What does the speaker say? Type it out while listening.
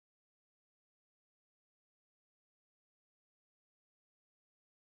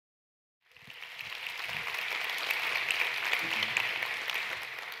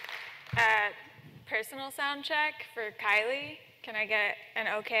Personal sound check for Kylie. Can I get an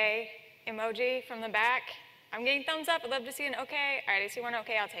okay emoji from the back? I'm getting thumbs up. I'd love to see an okay. All right, I see one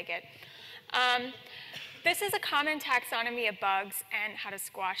okay. I'll take it. This is a common taxonomy of bugs and how to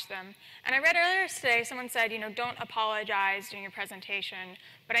squash them. And I read earlier today, someone said, don't apologize during your presentation.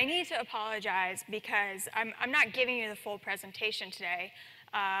 But I need to apologize because I'm not giving you the full presentation today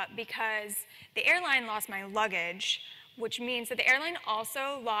because the airline lost my luggage, which means that the airline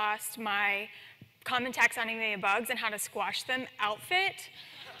also lost my common taxonomy of bugs and how to squash them outfit.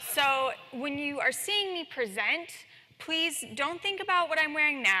 So when you are seeing me present, please don't think about what I'm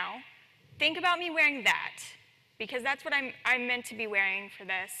wearing now. Think about me wearing that, because that's what I'm meant to be wearing for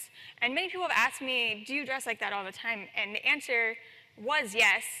this. And many people have asked me, do you dress like that all the time? And the answer was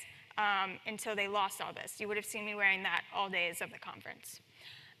yes, until they lost all this. You would have seen me wearing that all days of the conference.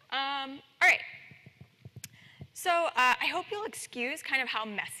 All right. So I hope you'll excuse kind of how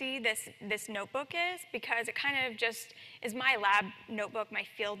messy this notebook is, because it kind of just is my lab notebook, my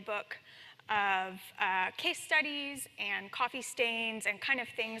field book of case studies and coffee stains and kind of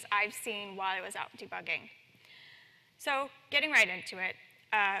things I've seen while I was out debugging. So getting right into it,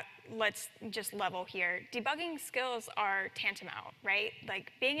 let's just level here. Debugging skills are tantamount, right?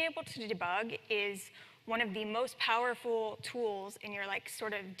 Like being able to debug is one of the most powerful tools in your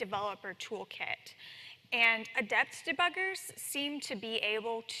sort of developer toolkit. And adept debuggers seem to be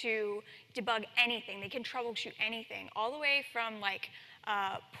able to debug anything. They can troubleshoot anything, all the way from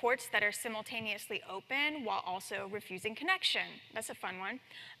ports that are simultaneously open while also refusing connection. That's a fun one.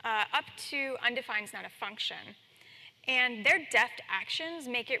 Up to undefined is not a function. And their deft actions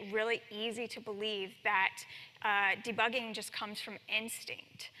make it really easy to believe that debugging just comes from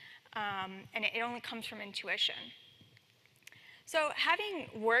instinct, and it only comes from intuition. So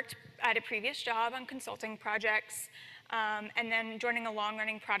having worked at a previous job on consulting projects, and then joining a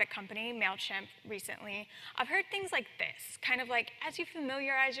long-running product company, MailChimp, recently, I've heard things like this, kind of like as you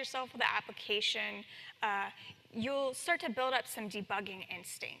familiarize yourself with the application, you'll start to build up some debugging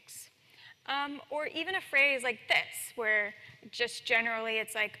instincts. Or even a phrase like this, where just generally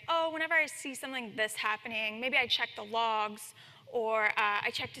it's like, oh, whenever I see something like this happening, maybe I check the logs, or I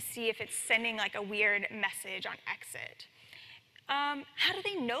check to see if it's sending a weird message on exit. How do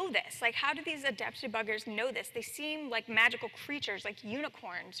they know this? How do these adept debuggers know this? They seem like magical creatures, like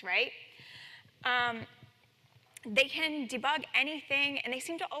unicorns, right? They can debug anything, and they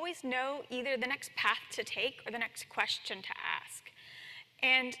seem to always know either the next path to take or the next question to ask.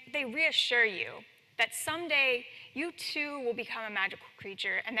 And they reassure you that someday you too will become a magical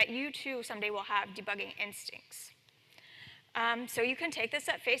creature, and that you too someday will have debugging instincts. So you can take this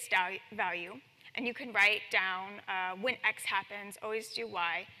at face value. And you can write down when X happens, always do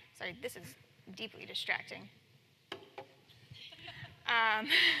Y. Sorry, this is deeply distracting. I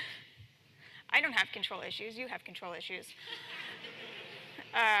don't have control issues. You have control issues.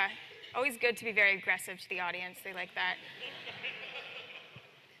 Always good to be very aggressive to the audience. They like that.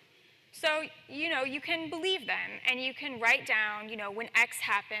 So, you can believe them, and you can write down, when X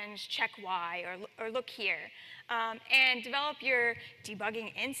happens, check Y, or look here, and develop your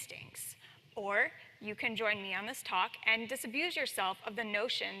debugging instincts. Or you can join me on this talk and disabuse yourself of the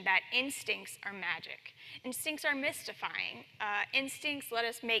notion that instincts are magic. Instincts are mystifying. Instincts let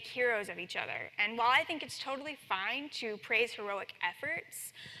us make heroes of each other. And while I think it's totally fine to praise heroic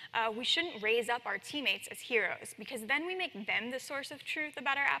efforts, we shouldn't raise up our teammates as heroes, because then we make them the source of truth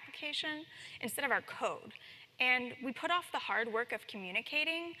about our application instead of our code. And we put off the hard work of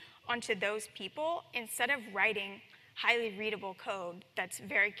communicating onto those people instead of writing highly readable code that's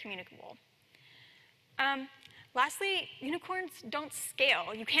very communicable. Lastly, unicorns don't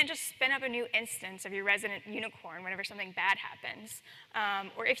scale. You can't just spin up a new instance of your resident unicorn whenever something bad happens.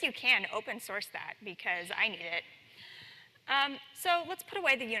 Or if you can, open source that, because I need it. So let's put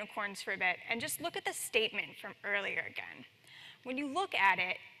away the unicorns for a bit and just look at the statement from earlier again. When you look at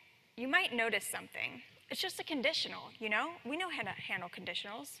it, you might notice something. It's just a conditional, We know how to handle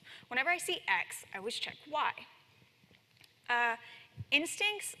conditionals. Whenever I see X, I always check Y.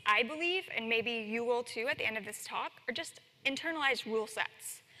 Instincts, I believe, and maybe you will too at the end of this talk, are just internalized rule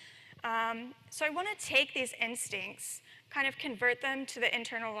sets. So I want to take these instincts, kind of convert them to the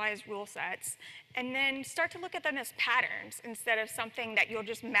internalized rule sets, and then start to look at them as patterns instead of something that you'll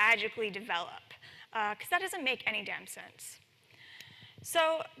just magically develop, because that doesn't make any damn sense.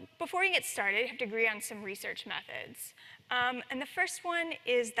 So before we get started, you have to agree on some research methods. And the first one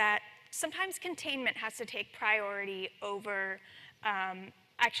is that sometimes containment has to take priority over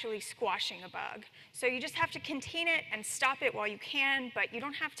actually squashing a bug. So you just have to contain it and stop it while you can, but you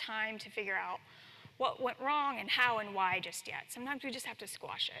don't have time to figure out what went wrong and how and why just yet. Sometimes we just have to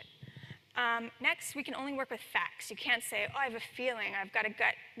squash it. Next, we can only work with facts. You can't say, oh, I have a feeling, I've got a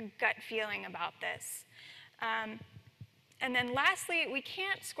gut feeling about this. And then lastly, we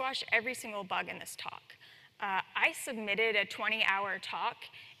can't squash every single bug in this talk. I submitted a 20-hour talk,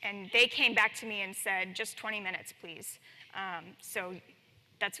 and they came back to me and said, just 20 minutes, please. So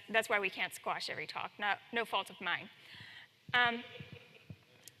that's why we can't squash every talk, no fault of mine.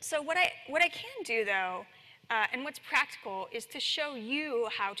 So what I can do, though, and what's practical, is to show you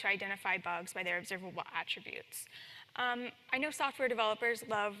how to identify bugs by their observable attributes. I know software developers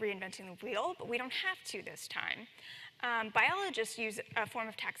love reinventing the wheel, but we don't have to this time. Biologists use a form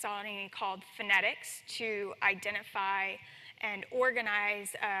of taxonomy called phonetics to identify and organize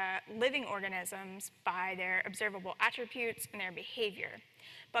living organisms by their observable attributes and their behavior.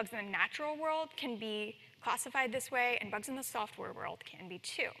 Bugs in the natural world can be classified this way, and bugs in the software world can be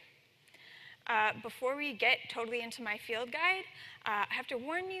too. Before we get totally into my field guide, I have to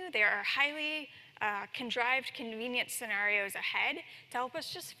warn you there are highly contrived, convenient scenarios ahead to help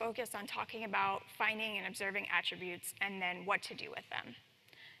us just focus on talking about finding and observing attributes and then what to do with them.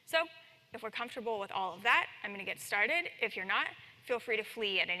 So if we're comfortable with all of that, I'm going to get started. If you're not, feel free to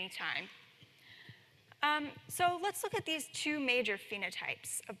flee at any time. So let's look at these two major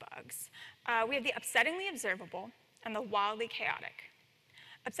phenotypes of bugs. We have the upsettingly observable and the wildly chaotic.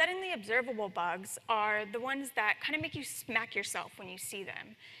 Upsettingly observable bugs are the ones that kind of make you smack yourself when you see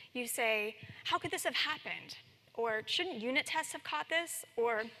them. You say, how could this have happened? Or shouldn't unit tests have caught this?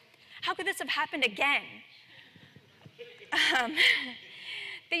 Or how could this have happened again?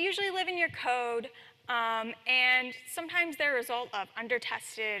 They usually live in your code, and sometimes they're a result of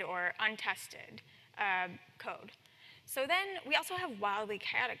under-tested or untested code. So then we also have wildly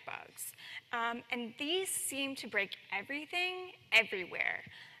chaotic bugs. And these seem to break everything everywhere.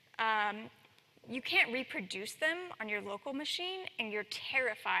 You can't reproduce them on your local machine, and you're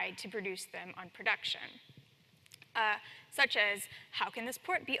terrified to produce them on production. Such as, how can this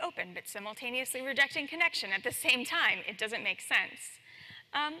port be open but simultaneously rejecting connection at the same time? It doesn't make sense.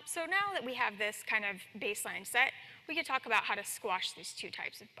 So now that we have this kind of baseline set, we can talk about how to squash these two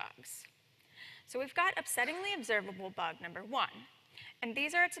types of bugs. So we've got upsettingly observable bug number 1, and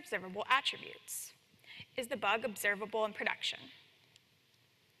these are its observable attributes. Is the bug observable in production?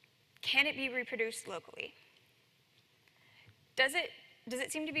 Can it be reproduced locally? Does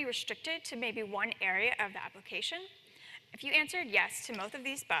it seem to be restricted to maybe one area of the application? If you answered yes to both of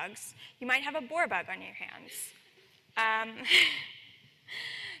these bugs, you might have a Bohr bug on your hands.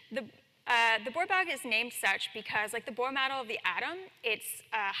 The Bohr bug is named such because, like the Bohr model of the atom, it's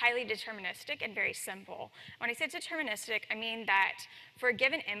highly deterministic and very simple. When I say deterministic, I mean that for a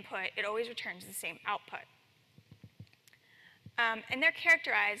given input, it always returns the same output. And they're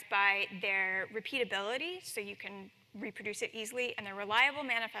characterized by their repeatability, so you can reproduce it easily, and their reliable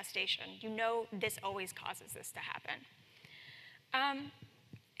manifestation. You know this always causes this to happen.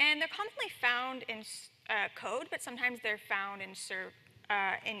 And they're commonly found in code, but sometimes they're found in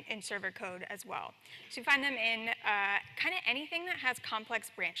server code as well. So you find them in kind of anything that has complex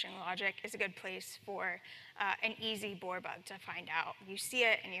branching logic is a good place for an easy Bohr bug to find out. You see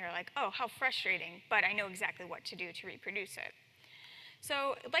it and you're like, oh, how frustrating, but I know exactly what to do to reproduce it.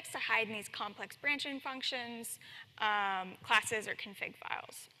 So it likes to hide in these complex branching functions, classes, or config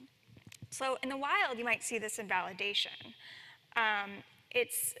files. So in the wild, you might see this in validation.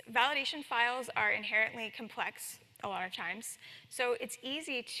 Its validation files are inherently complex a lot of times, so it's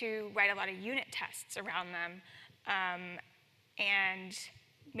easy to write a lot of unit tests around them and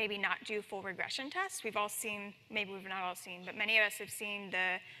maybe not do full regression tests. We've all seen, maybe we've not all seen, but many of us have seen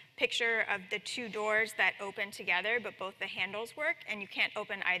the picture of the two doors that open together, but both the handles work, and you can't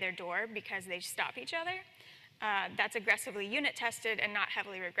open either door because they stop each other. That's aggressively unit tested and not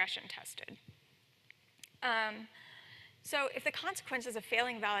heavily regression tested. So if the consequences of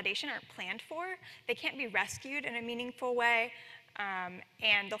failing validation aren't planned for, they can't be rescued in a meaningful way,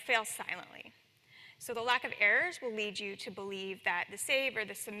 and they'll fail silently. So the lack of errors will lead you to believe that the save or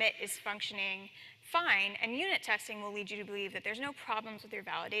the submit is functioning fine, and unit testing will lead you to believe that there's no problems with your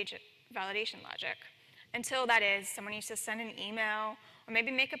validation logic. Until, that is, someone needs to send an email or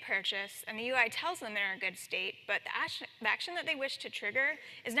maybe make a purchase, and the UI tells them they're in a good state, but the action that they wish to trigger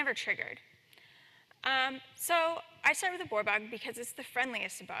is never triggered. So I start with a Bohr bug because it's the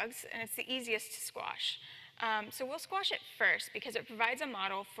friendliest of bugs, and it's the easiest to squash. So we'll squash it first because it provides a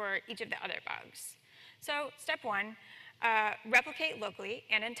model for each of the other bugs. So step 1, replicate locally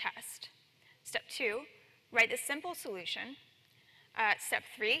and in test. Step 2, write the simple solution. Step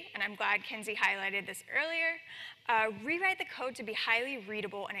 3, and I'm glad Kinsey highlighted this earlier, rewrite the code to be highly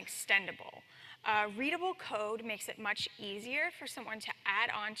readable and extendable. Readable code makes it much easier for someone to add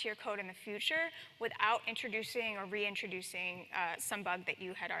on to your code in the future without introducing or reintroducing some bug that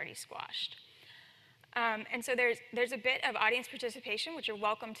you had already squashed. And so there's a bit of audience participation, which you're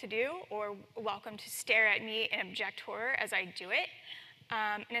welcome to do, or welcome to stare at me in abject horror as I do it.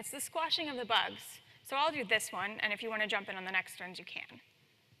 And it's the squashing of the bugs. So I'll do this one, and if you want to jump in on the next ones, you can.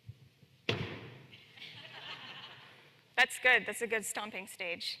 That's good. That's a good stomping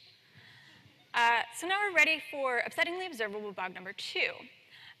stage. So now we're ready for upsettingly observable bug number 2.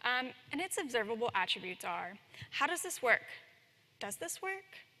 And its observable attributes are, how does this work? Does this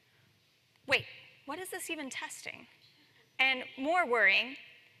work? Wait, what is this even testing? And more worrying,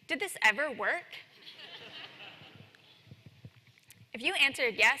 did this ever work? If you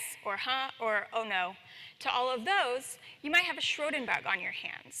answered yes, or huh, or oh no to all of those, you might have a Schrödinger bug on your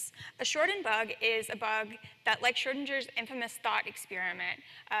hands. A Schrödinger bug is a bug that, like Schrödinger's infamous thought experiment,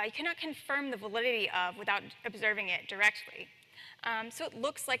 you cannot confirm the validity of without observing it directly. So it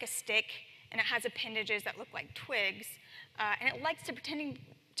looks like a stick, and it has appendages that look like twigs, and it likes to pretend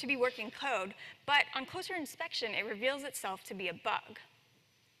to be working code, but on closer inspection, it reveals itself to be a bug.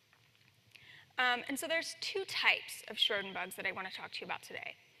 And so there's 2 types of Schrödinger bugs that I want to talk to you about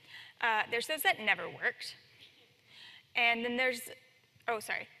today. There's those that never worked, and then there's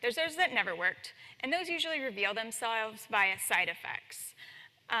those that never worked, and those usually reveal themselves via side effects.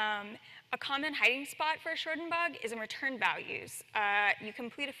 A common hiding spot for a Schrödinger bug is in return values. You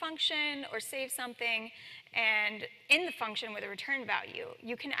complete a function or save something, and in the function with a return value,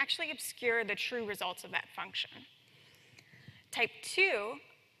 you can actually obscure the true results of that function. Type 2, oh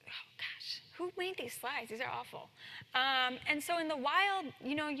gosh, who made these slides? These are awful. And so in the wild,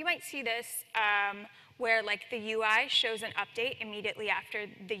 you might see this where like the UI shows an update immediately after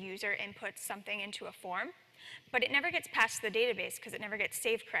the user inputs something into a form, but it never gets past the database because it never gets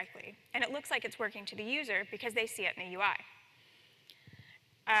saved correctly. And it looks like it's working to the user because they see it in the UI.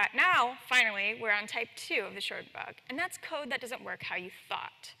 Now, finally, we're on type 2 of the Schrödinger bug, and that's code that doesn't work how you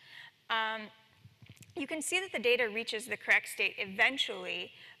thought. You can see that the data reaches the correct state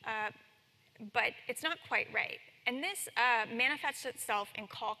eventually, but it's not quite right. And this manifests itself in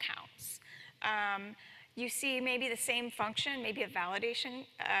call counts. You see maybe the same function, maybe a validation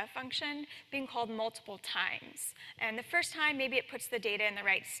function, being called multiple times. And the first time, maybe it puts the data in the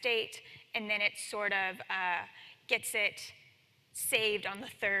right state, and then it sort of gets it saved on the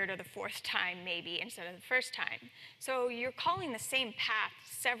 3rd or the 4th time, maybe, instead of the first time. So you're calling the same path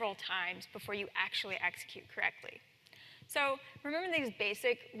several times before you actually execute correctly. So remember these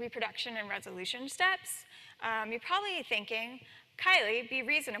basic reproduction and resolution steps? You're probably thinking, Kylie, be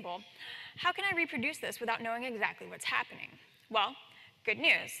reasonable. How can I reproduce this without knowing exactly what's happening? Well, good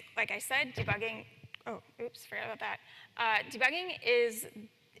news. Like I said, debugging, oh, oops, forgot about that. Debugging is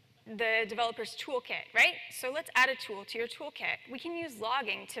the developer's toolkit, right? So let's add a tool to your toolkit. We can use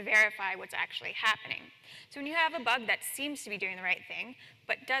logging to verify what's actually happening. So when you have a bug that seems to be doing the right thing,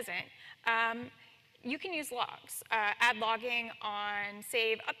 but doesn't, you can use logs. Add logging on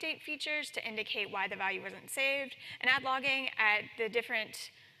save update features to indicate why the value wasn't saved, and add logging at the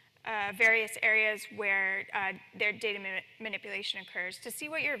different various areas where their data manipulation occurs to see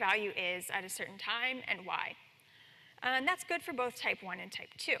what your value is at a certain time and why. And that's good for both type 1 and type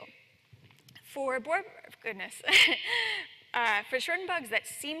 2. For for Schrödinger bugs that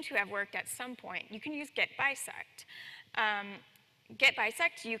seem to have worked at some point, you can use getBisect.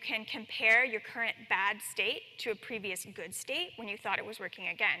 GetBisect, you can compare your current bad state to a previous good state when you thought it was working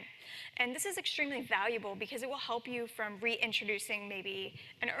again. And this is extremely valuable because it will help you from reintroducing maybe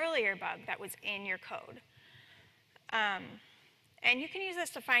an earlier bug that was in your code. And you can use this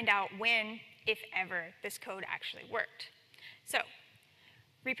to find out when, if ever, this code actually worked. So,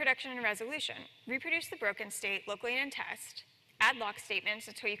 reproduction and resolution. Reproduce the broken state locally in a test. Add lock statements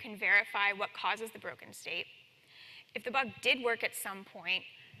until you can verify what causes the broken state. If the bug did work at some point,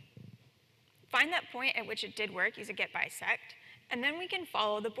 find that point at which it did work, use a getBisect, and then we can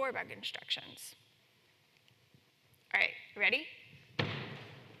follow the bug instructions. All right, ready?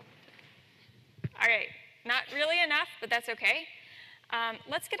 All right, not really enough, but that's okay.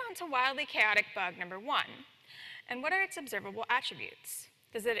 Let's get on to wildly chaotic bug number 1. And what are its observable attributes?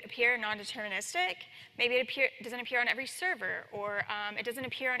 Does it appear non-deterministic? Maybe it doesn't appear on every server, or it doesn't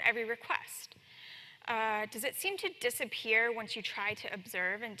appear on every request. Does it seem to disappear once you try to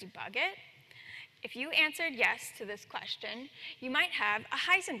observe and debug it? If you answered yes to this question, you might have a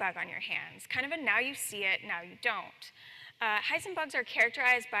Heisenbug on your hands, kind of a now you see it, now you don't. Heisenbugs are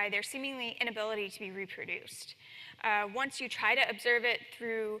characterized by their seemingly inability to be reproduced. Once you try to observe it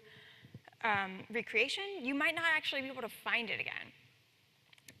through recreation, you might not actually be able to find it again.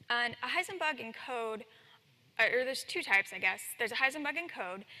 And a Heisenbug in code or there's two types, I guess. There's a Heisenbug in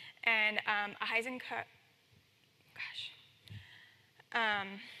code and a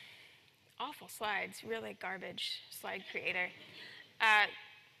awful slides, really garbage slide creator.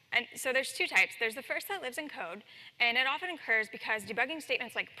 And so there's two types. There's the first that lives in code, and it often occurs because debugging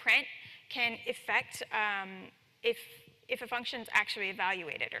statements like print can affect if a function's actually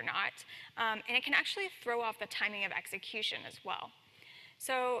evaluated or not, and it can actually throw off the timing of execution as well.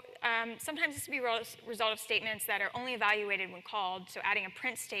 So sometimes this will be a result of statements that are only evaluated when called, so adding a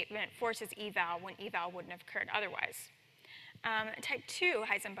print statement forces eval when eval wouldn't have occurred otherwise. Type 2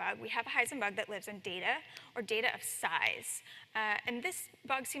 Heisenbug, we have a Heisenbug that lives in data or data of size. And this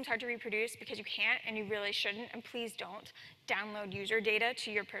bug seems hard to reproduce because you can't and you really shouldn't, and please don't download user data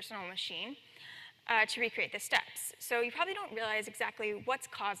to your personal machine to recreate the steps. So you probably don't realize exactly what's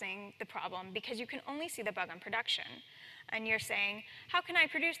causing the problem because you can only see the bug on production. And you're saying, how can I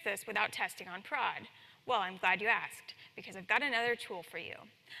produce this without testing on prod? Well, I'm glad you asked, because I've got another tool for you.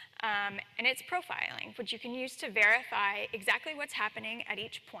 And it's profiling, which you can use to verify exactly what's happening at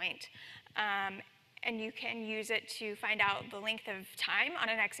each point. And you can use it to find out the length of time on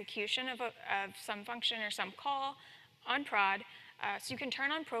an execution of some function or some call on prod. So you can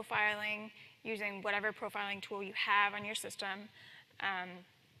turn on profiling using whatever profiling tool you have on your system.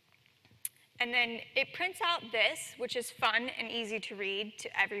 And then it prints out this, which is fun and easy to read to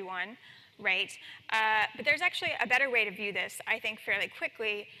everyone, right? But there's actually a better way to view this, I think, fairly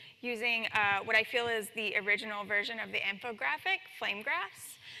quickly, using what I feel is the original version of the infographic, flame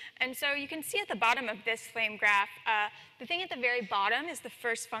graphs. And so you can see at the bottom of this flame graph, the thing at the very bottom is the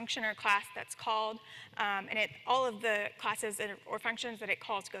first function or class that's called, and all of the classes or functions that it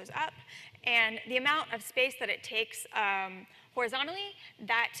calls goes up. And the amount of space that it takes horizontally,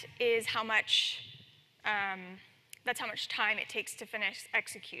 that's how much time it takes to finish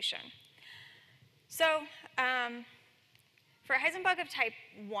execution. So for a Heisenbug of type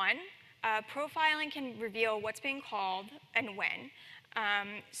 1, profiling can reveal what's being called and when.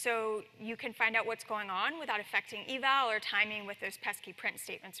 So you can find out what's going on without affecting eval or timing with those pesky print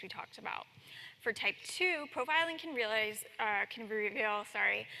statements we talked about. For type 2, profiling can reveal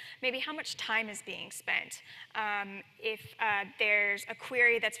maybe how much time is being spent. If there's a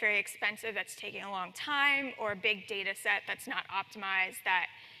query that's very expensive that's taking a long time, or a big data set that's not optimized that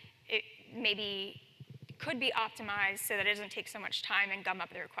it maybe could be optimized so that it doesn't take so much time and gum up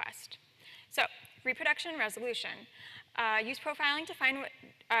the request. So reproduction and resolution. Use profiling to find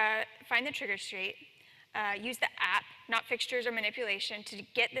the trigger state. Use the app, not fixtures or manipulation, to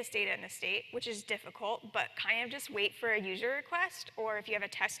get this data in the state, which is difficult, but kind of just wait for a user request, or if you have a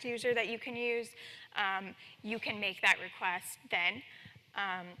test user that you can use, you can make that request then.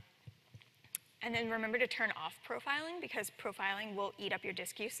 And then remember to turn off profiling, because profiling will eat up your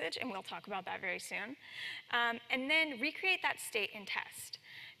disk usage, and we'll talk about that very soon. And then recreate that state in test.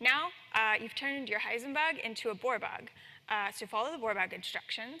 Now, you've turned your Heisenbug into a Bohr bug. So follow the Bohr bug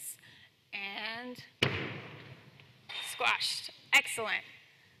instructions, and squashed. Excellent.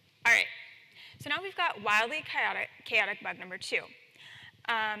 All right. So now we've got wildly chaotic bug number 2.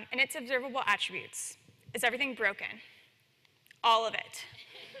 And its observable attributes. Is everything broken? All of it.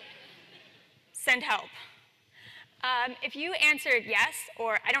 Send help. If you answered yes,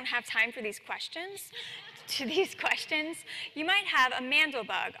 or I don't have time for these questions, you might have a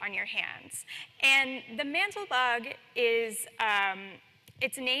Mandelbug on your hands. And the Mandelbug is,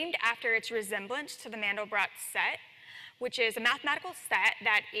 it's named after its resemblance to the Mandelbrot set, which is a mathematical set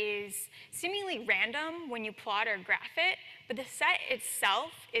that is seemingly random when you plot or graph it, but the set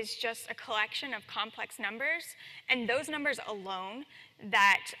itself is just a collection of complex numbers, and those numbers alone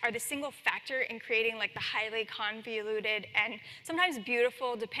that are the single factor in creating like the highly convoluted and sometimes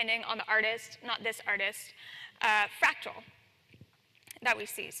beautiful, depending on the artist, not this artist, fractal that we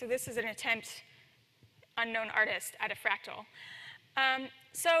see. So this is an attempt, unknown artist, at a fractal.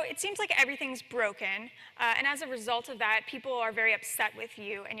 So it seems like everything's broken, and as a result of that, people are very upset with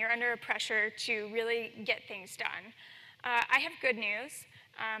you, and you're under pressure to really get things done. I have good news.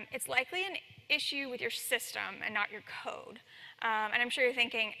 It's likely an issue with your system and not your code. And I'm sure you're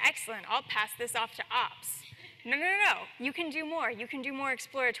thinking, excellent, I'll pass this off to ops. No, no, no, you can do more. You can do more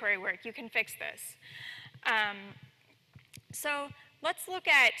exploratory work. You can fix this. So let's look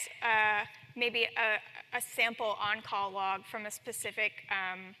at maybe a sample on-call log from a specific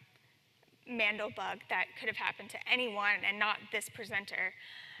Mandelbug that could have happened to anyone and not this presenter.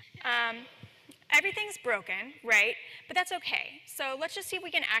 Everything's broken, right? But that's okay. So let's just see if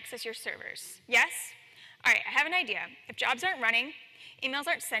we can access your servers. Yes? All right, I have an idea. If jobs aren't running, emails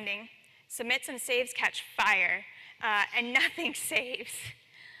aren't sending, submits and saves catch fire, and nothing saves,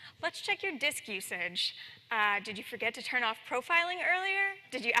 Let's check your disk usage. Did you forget to turn off profiling earlier?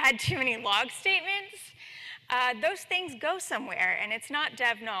 Did you add too many log statements? Those things go somewhere, and it's not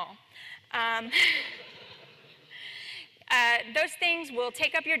dev null. Those things will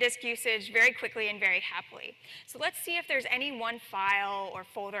take up your disk usage very quickly and very happily. So let's see if there's any one file or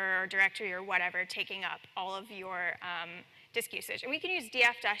folder or directory or whatever taking up all of your disk usage. And we can use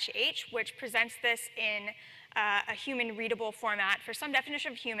df-h, which presents this in a human readable format for some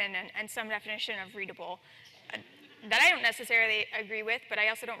definition of human and some definition of readable that I don't necessarily agree with, but I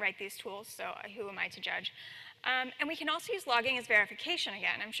also don't write these tools, so who am I to judge? And we can also use logging as verification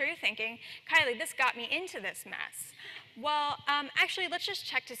again. I'm sure you're thinking, Kylie, this got me into this mess. Well, actually, let's just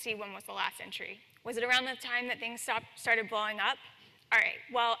check to see when was the last entry. Was it around the time that things started blowing up? All right,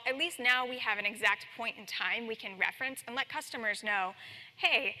 well, at least now we have an exact point in time we can reference and let customers know,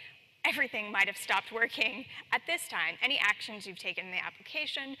 hey, everything might have stopped working at this time. Any actions you've taken in the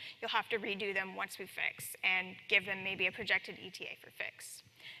application, you'll have to redo them once we fix and give them maybe a projected ETA for fix.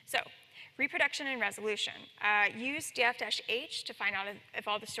 So, reproduction and resolution. Use df-h to find out if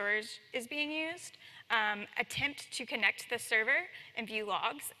all the storage is being used. Attempt to connect to the server and view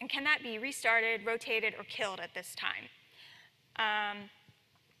logs. And can that be restarted, rotated, or killed at this time?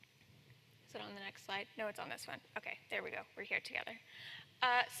 Is it on the next slide? No, it's on this one. Okay, there we go. We're here together.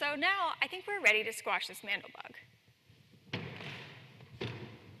 So now I think we're ready to squash this Mandel bug.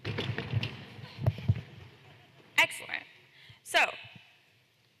 Excellent. So,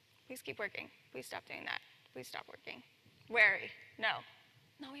 please keep working. Please stop doing that. Please stop working. Where are we? No.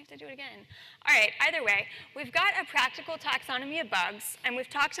 No, we have to do it again. All right, either way, we've got a practical taxonomy of bugs, and we've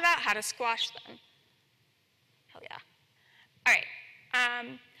talked about how to squash them. Hell yeah. All right.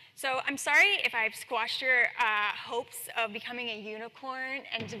 So I'm sorry if I've squashed your hopes of becoming a unicorn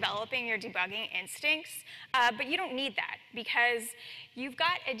and developing your debugging instincts, but you don't need that because you've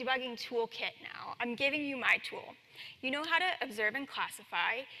got a debugging toolkit now. I'm giving you my tool. You know how to observe and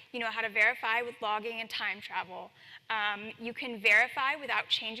classify. You know how to verify with logging and time travel. You can verify without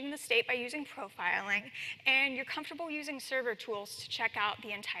changing the state by using profiling, and you're comfortable using server tools to check out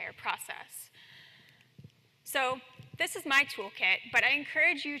the entire process. So this is my toolkit, but I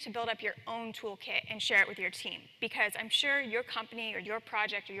encourage you to build up your own toolkit and share it with your team, because I'm sure your company or your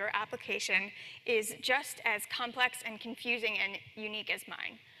project or your application is just as complex and confusing and unique as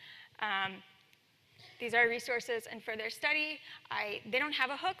mine. These are resources and further study. They don't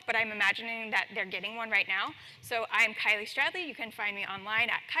have a hook, but I'm imagining that they're getting one right now. So I'm Kylie Stradley. You can find me online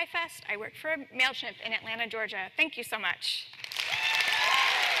at KaiFest. I work for MailChimp in Atlanta, Georgia. Thank you so much.